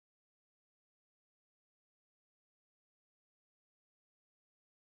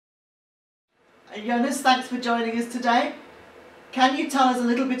Jonas, thanks for joining us today. Can you tell us a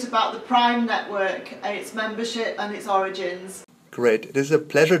little bit about the Prime network, its membership and its origins? Great. It is a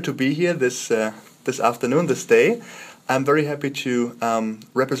pleasure to be here this afternoon, this day. I'm very happy to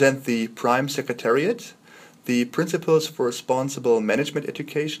represent the Prime Secretariat. The Principles for Responsible Management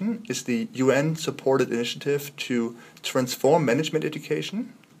Education is the UN-supported initiative to transform management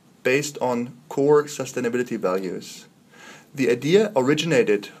education based on core sustainability values. The idea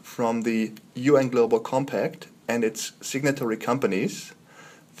originated from the UN Global Compact and its signatory companies.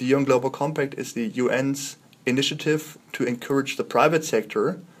 The UN Global Compact is the UN's initiative to encourage the private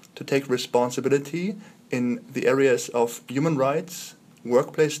sector to take responsibility in the areas of human rights,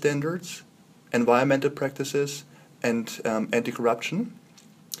 workplace standards, environmental practices, and anti-corruption.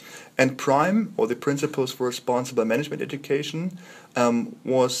 And Prime, or the Principles for Responsible Management Education,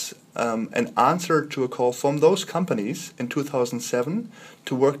 was an answer to a call from those companies in 2007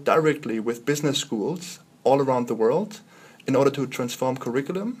 to work directly with business schools all around the world in order to transform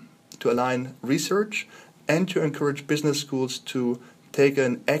curriculum, to align research, and to encourage business schools to take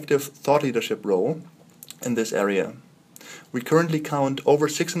an active thought leadership role in this area. We currently count over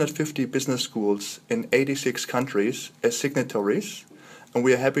 650 business schools in 86 countries as signatories, and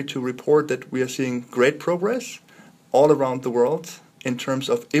we are happy to report that we are seeing great progress all around the world in terms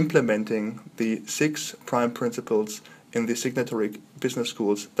of implementing the 6 Prime principles in the signatory business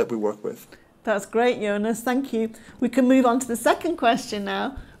schools that we work with. That's great, Jonas. Thank you. We can move on to the second question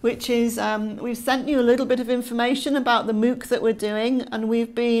now, which is we've sent you a little bit of information about the MOOC that we're doing, and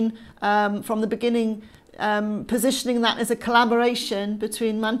we've been, from the beginning, positioning that as a collaboration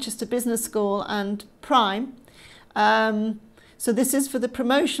between Manchester Business School and Prime. So this is for the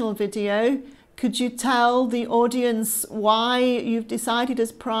promotional video. Could you tell the audience why you've decided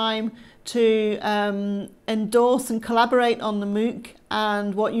as Prime to endorse and collaborate on the MOOC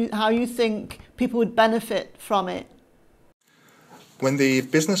and how you think people would benefit from it? When the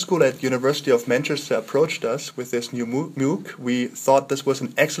business school at University of Manchester approached us with this new MOOC, we thought this was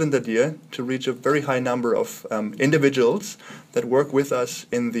an excellent idea to reach a very high number of individuals that work with us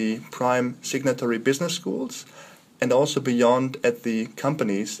in the Prime signatory business schools and also beyond at the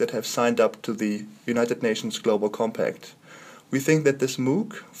companies that have signed up to the United Nations Global Compact. We think that this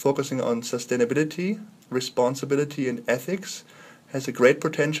MOOC, focusing on sustainability, responsibility and ethics, has a great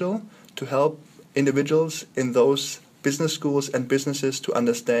potential to help individuals in those business schools and businesses to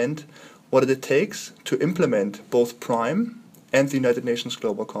understand what it takes to implement both Prime and the United Nations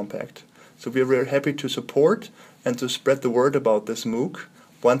Global Compact. So we are very happy to support and to spread the word about this MOOC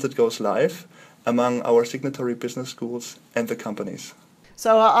once it goes live among our signatory business schools and the companies.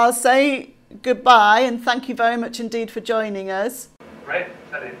 So I'll say goodbye and thank you very much indeed for joining us. Great,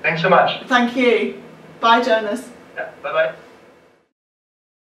 thanks so much. Thank you. Bye, Jonas. Yeah, bye-bye.